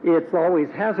It's always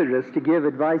hazardous to give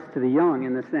advice to the young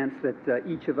in the sense that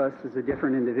each of us is a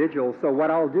different individual. So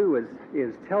what I'll do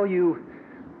is tell you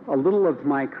a little of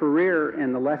my career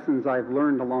and the lessons I've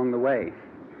learned along the way.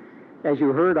 As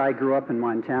you heard, I grew up in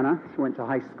Montana, went to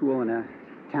high school in a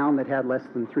town that had less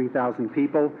than 3,000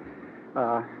 people,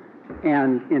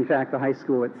 and in fact the high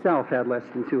school itself had less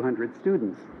than 200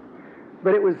 students.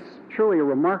 But it was truly a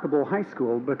remarkable high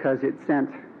school because it sent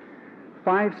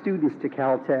 5 students to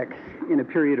Caltech in a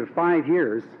period of 5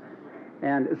 years,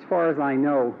 and as far as I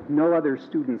know, no other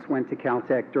students went to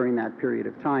Caltech during that period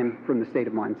of time from the state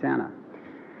of Montana.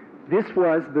 This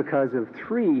was because of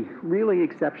 3 really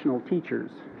exceptional teachers,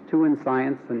 2 in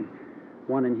science and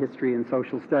 1 in history and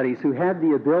social studies, who had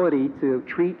the ability to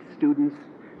treat students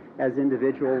as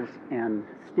individuals and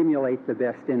stimulate the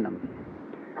best in them.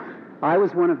 I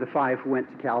was one of the 5 who went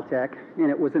to Caltech,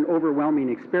 and it was an overwhelming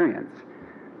experience.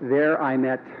 There I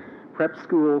met prep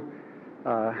school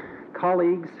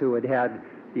colleagues who had had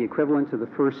the equivalent of the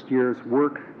first year's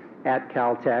work at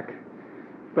Caltech,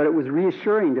 but it was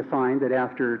reassuring to find that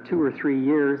after 2 or 3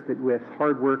 years, that with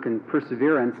hard work and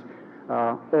perseverance,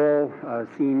 all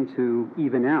seemed to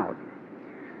even out.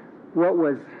 What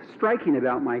was striking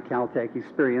about my Caltech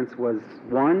experience was,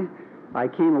 1, I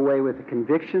came away with a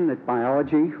conviction that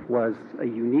biology was a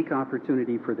unique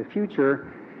opportunity for the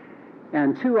future,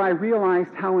 and 2, I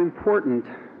realized how important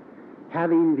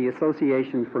having the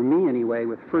association, for me anyway,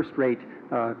 with first-rate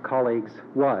colleagues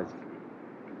was.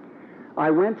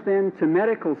 I went then to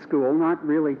medical school, not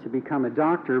really to become a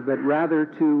doctor, but rather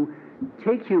to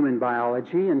take human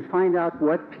biology and find out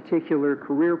what particular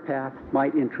career path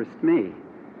might interest me.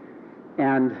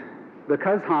 And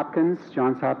because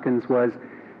Johns Hopkins was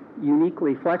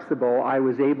uniquely flexible, I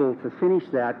was able to finish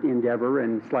that endeavor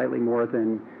in slightly more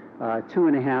than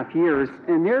 2.5 years,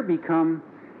 and there become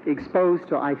exposed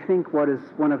to, I think, what is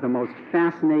one of the most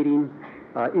fascinating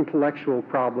intellectual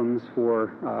problems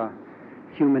for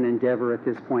human endeavor at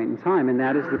this point in time, and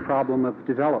that is the problem of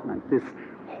development. This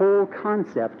whole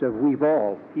concept of we've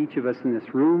all, each of us in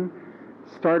this room,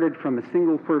 started from a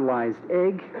single fertilized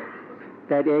egg.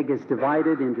 That egg is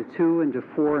divided into 2, into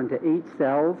 4, into 8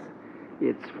 cells.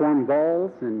 It's formed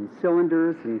balls and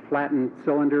cylinders and flattened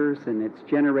cylinders, and it's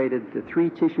generated the 3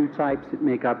 tissue types that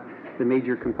make up the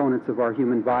major components of our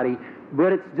human body.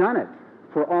 But it's done it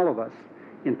for all of us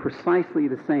in precisely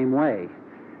the same way.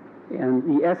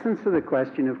 And the essence of the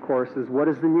question, of course, is what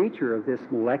is the nature of this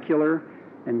molecular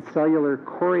and cellular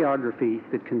choreography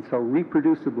that can so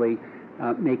reproducibly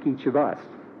make each of us?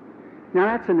 Now,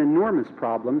 that's an enormous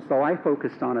problem, so I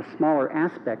focused on a smaller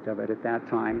aspect of it at that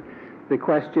time, the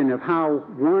question of how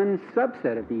one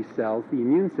subset of these cells, the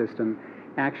immune system,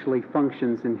 actually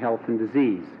functions in health and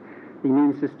disease. The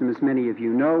immune system, as many of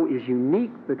you know, is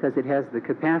unique because it has the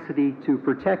capacity to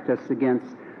protect us against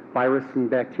virus and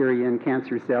bacteria and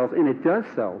cancer cells, and it does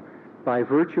so by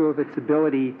virtue of its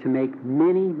ability to make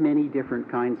many, many different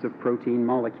kinds of protein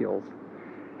molecules.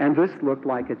 And this looked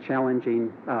like a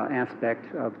challenging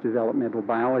aspect of developmental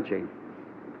biology.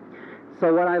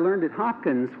 So what I learned at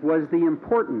Hopkins was the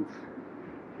importance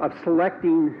of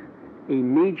selecting a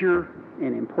major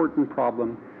and important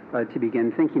problem to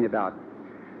begin thinking about.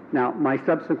 Now, my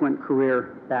subsequent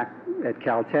career back at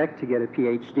Caltech to get a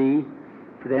PhD,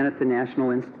 then at the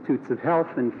National Institutes of Health,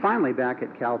 and finally back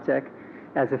at Caltech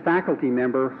as a faculty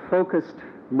member, focused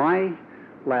my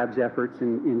lab's efforts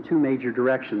in 2 major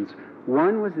directions.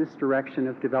 One was this direction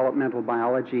of developmental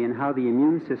biology and how the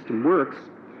immune system works,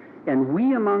 and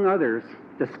we, among others,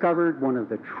 discovered one of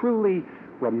the truly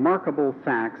remarkable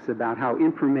facts about how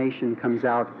information comes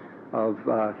out of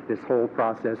this whole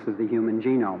process of the human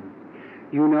genome.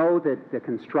 You know that the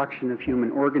construction of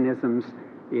human organisms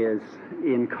is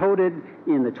encoded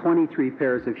in the 23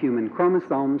 pairs of human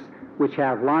chromosomes, which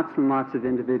have lots and lots of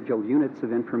individual units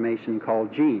of information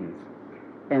called genes.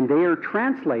 And they are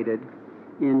translated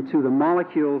into the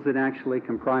molecules that actually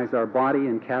comprise our body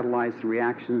and catalyze the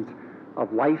reactions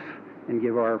of life and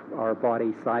give our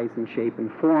body size and shape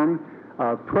and form,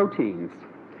 proteins.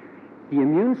 The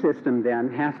immune system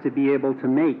then has to be able to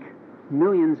make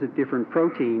millions of different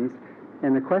proteins.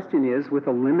 And the question is, with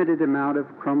a limited amount of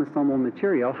chromosomal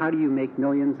material, how do you make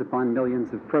millions upon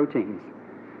millions of proteins?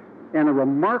 And a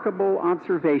remarkable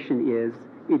observation is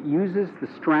it uses the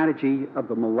strategy of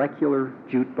the molecular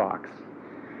jukebox.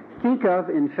 Think of,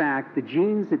 in fact, the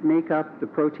genes that make up the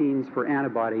proteins for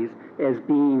antibodies as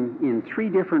being in 3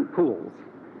 different pools,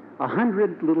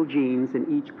 100 little genes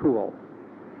in each pool.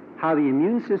 How the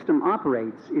immune system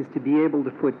operates is to be able to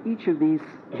put each of these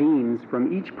genes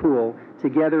from each pool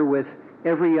together with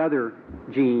every other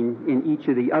gene in each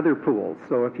of the other pools.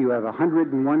 So if you have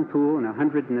 100 in one pool and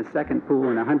 100 in the second pool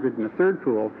and 100 in the third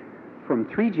pool, from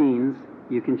 3 genes,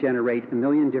 you can generate 1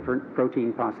 million different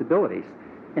protein possibilities.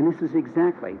 And this is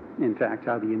exactly, in fact,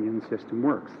 how the immune system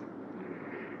works.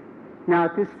 Now,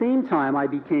 at this same time, I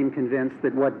became convinced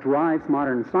that what drives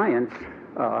modern science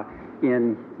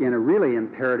in a really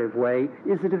imperative way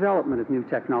is the development of new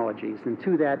technologies. And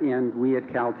to that end, we at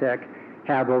Caltech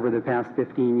have, over the past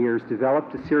 15 years,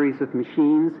 developed a series of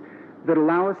machines that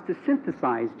allow us to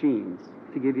synthesize genes.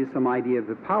 To give you some idea of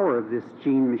the power of this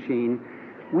gene machine,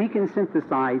 we can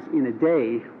synthesize in a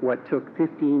day what took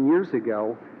 15 years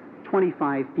ago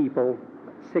 25 people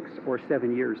 6 or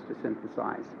 7 years to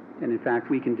synthesize. And in fact,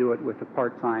 we can do it with the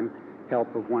part-time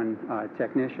help of one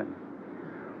technician.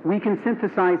 We can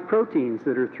synthesize proteins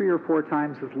that are 3 or 4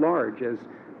 times as large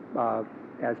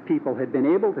as people had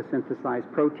been able to synthesize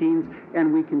proteins,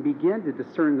 and we can begin to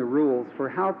discern the rules for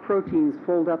how proteins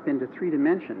fold up into 3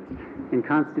 dimensions and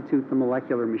constitute the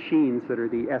molecular machines that are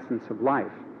the essence of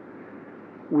life.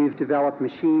 We've developed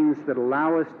machines that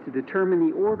allow us to determine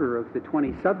the order of the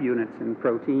 20 subunits in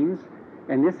proteins,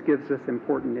 and this gives us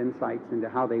important insights into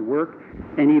how they work.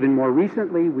 And even more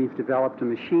recently, we've developed a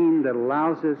machine that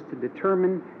allows us to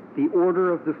determine the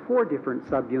order of the 4 different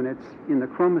subunits in the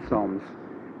chromosomes.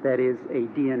 That is a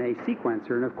DNA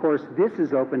sequencer. And of course, this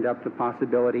has opened up the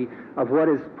possibility of what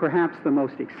is perhaps the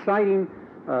most exciting,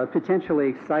 potentially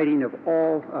exciting of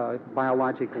all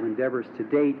biological endeavors to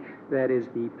date. That is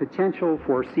the potential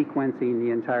for sequencing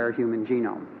the entire human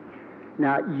genome.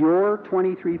 Now, your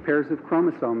 23 pairs of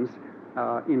chromosomes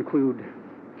include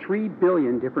 3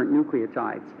 billion different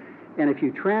nucleotides. And if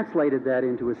you translated that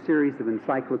into a series of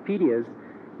encyclopedias,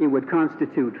 it would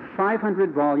constitute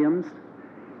 500 volumes,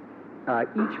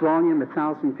 each volume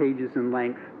 1,000 pages in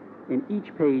length, and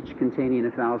each page containing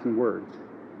 1,000 words.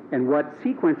 And what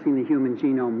sequencing the human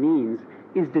genome means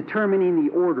is determining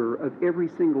the order of every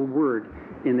single word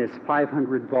in this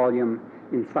 500-volume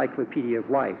encyclopedia of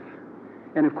life.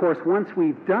 And of course, once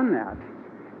we've done that,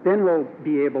 then we'll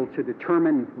be able to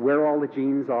determine where all the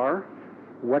genes are,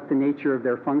 what the nature of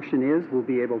their function is. We'll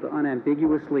be able to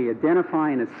unambiguously identify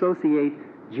and associate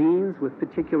genes with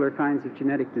particular kinds of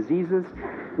genetic diseases.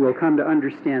 We'll come to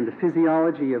understand the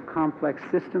physiology of complex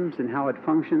systems and how it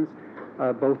functions,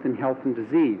 both in health and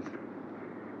disease.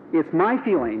 It's my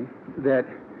feeling that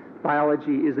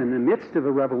biology is in the midst of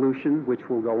a revolution which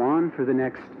will go on for the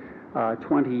next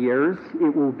 20 years.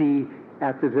 It will be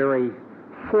at the very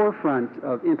forefront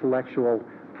of intellectual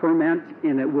ferment,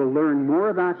 and it will learn more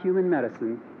about human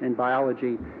medicine and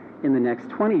biology in the next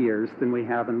 20 years than we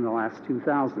have in the last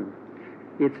 2,000.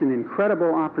 It's an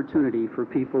incredible opportunity for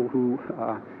people who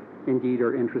indeed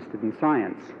are interested in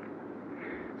science.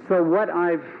 So what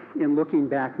I've, in looking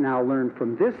back now, learned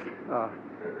from this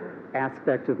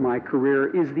aspect of my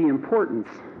career is the importance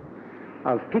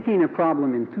of picking a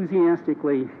problem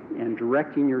enthusiastically and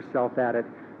directing yourself at it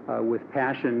with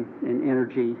passion and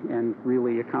energy and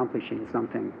really accomplishing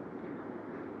something.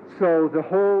 So the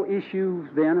whole issue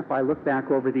then, if I look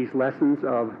back over these lessons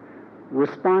of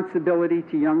responsibility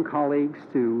to young colleagues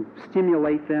to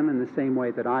stimulate them in the same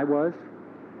way that I was,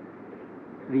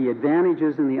 the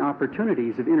advantages and the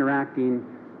opportunities of interacting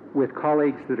with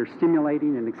colleagues that are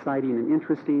stimulating and exciting and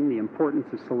interesting, the importance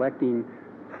of selecting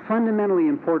fundamentally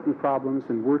important problems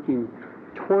and working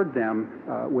toward them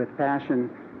with passion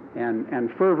and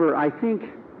fervor, I think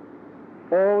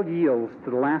all yields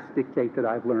to the last dictate that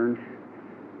I've learned,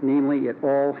 namely, it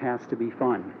all has to be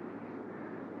fun.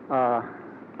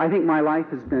 I think my life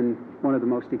has been one of the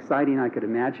most exciting I could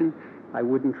imagine. I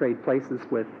wouldn't trade places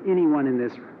with anyone in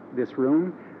this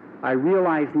room. I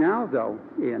realize now, though,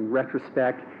 in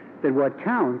retrospect, that what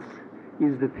counts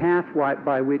is the path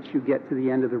by which you get to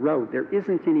the end of the road. There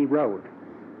isn't any road.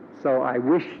 So I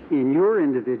wish in your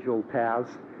individual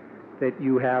paths that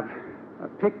you have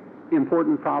picked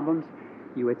important problems,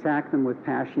 you attack them with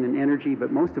passion and energy,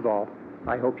 but most of all,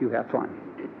 I hope you have fun.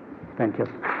 Thank you.